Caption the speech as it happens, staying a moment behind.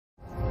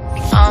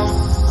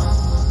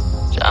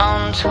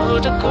down to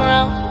the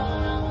ground.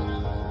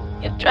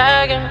 You're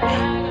dragging me,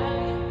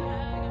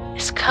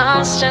 it's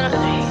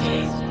constantly.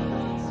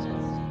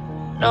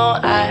 No,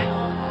 I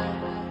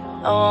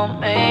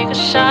won't make a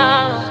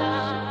sound.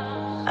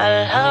 I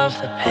love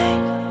the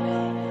pain,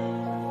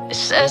 it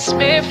sets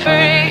me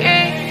free.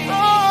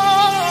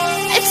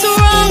 It's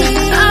wrong,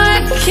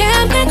 I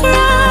can't make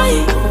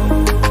right.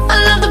 I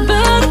love the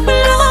bird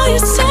below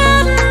you,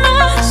 tell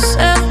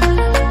myself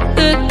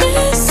that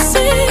this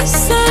is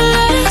the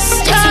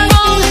last. It's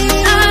wrong,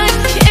 I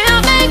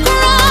can't make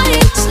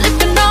right.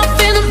 Slipping off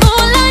in the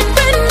moonlight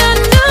when I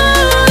knew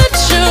the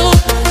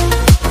truth.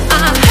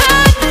 I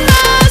hurt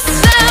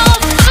myself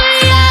for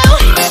you.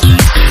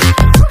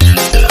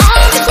 On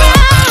the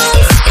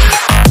ground,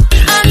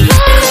 I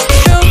know the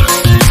truth.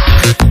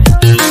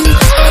 I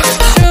know the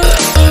truth.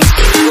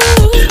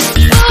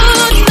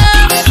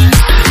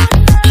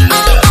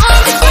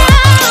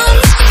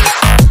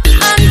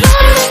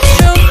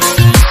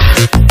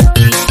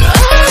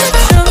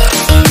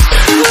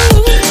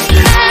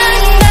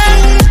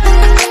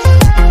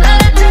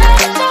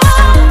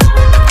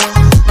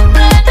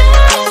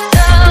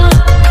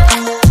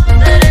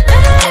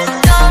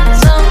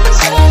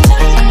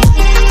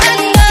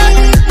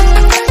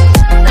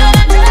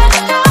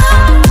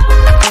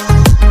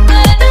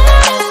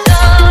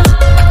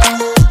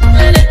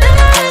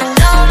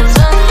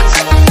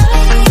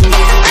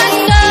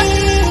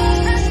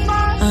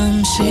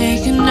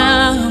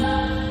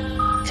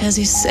 Cause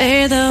you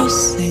say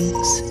those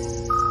things,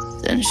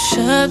 then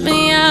shut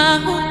me out.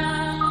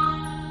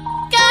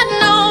 Got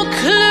no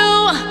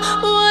clue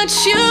what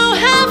you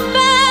have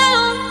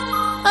found.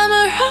 I'm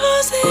a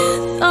rose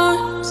in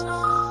thorns,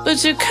 but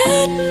you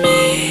cut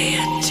me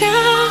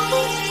down.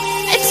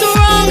 It's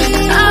wrong,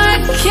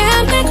 I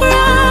can't make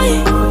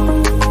right.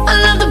 I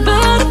love the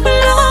bird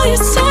below you,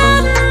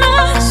 tell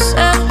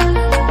myself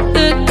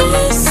that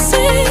this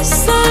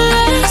is the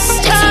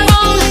last. It's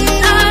wrong,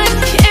 I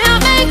can't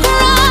make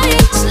right.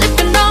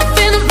 Slipping off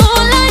in the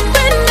moonlight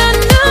when I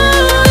knew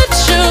the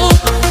truth.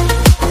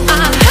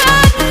 I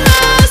hurt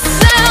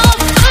myself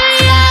for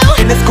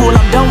you. In this school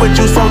I'm done with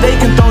you, so they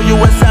can throw you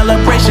a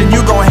celebration.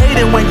 You gon' hate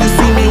it when you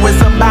see me with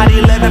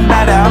somebody living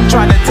better. I'm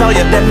trying to tell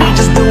you that me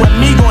just doing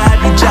me gon'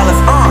 have you jealous.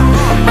 I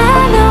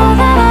know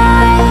that I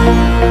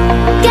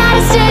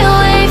gotta stay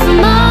away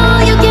from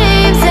all your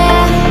games,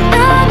 yeah.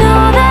 I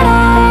know that I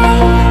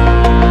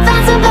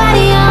found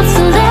somebody else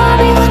to love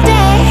me one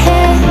day.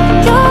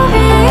 You'll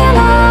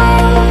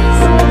realize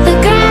the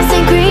grass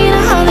ain't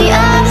greener on the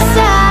other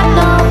side,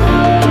 no.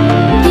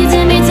 You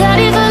did me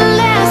dirty for the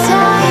last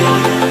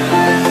time,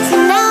 so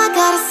now I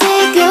gotta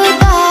say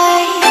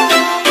goodbye.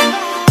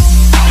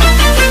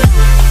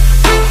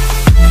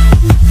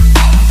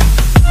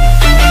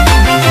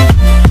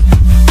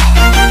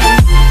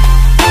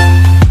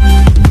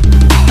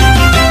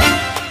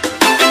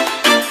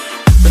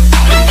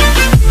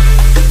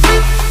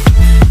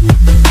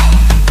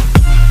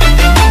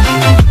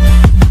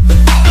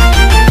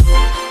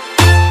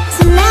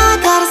 So now I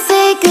gotta say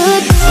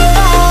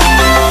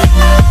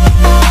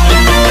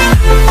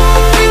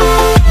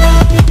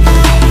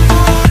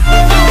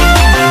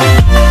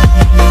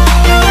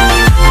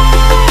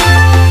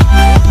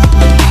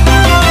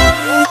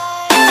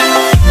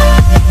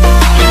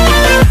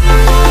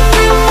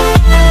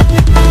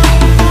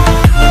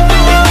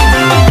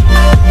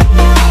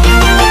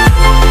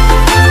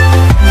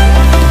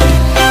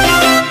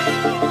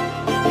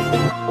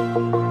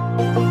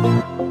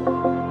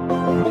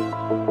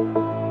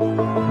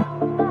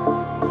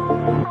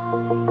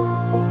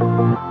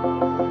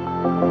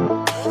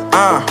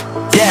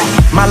Yeah,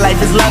 my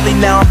life is lovely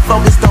now, I'm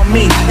focused on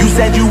me. You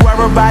said you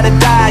were about to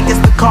die, I guess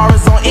the car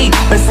is on E.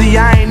 But see,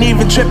 I ain't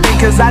even tripping,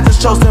 cause I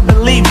just chose to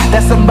believe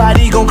that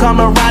somebody gon' come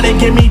around and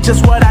give me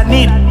just what I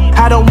need.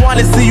 I don't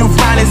wanna see you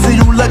finding, see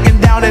you looking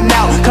down and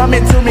out,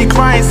 coming to me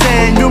crying,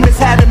 saying you miss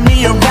having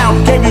me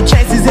around. Gave you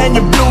chances and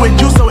you blew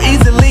it, you so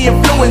easily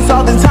influenced.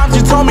 All the times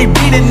you told me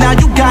beat it, now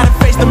you gotta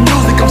face the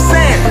music, I'm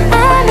saying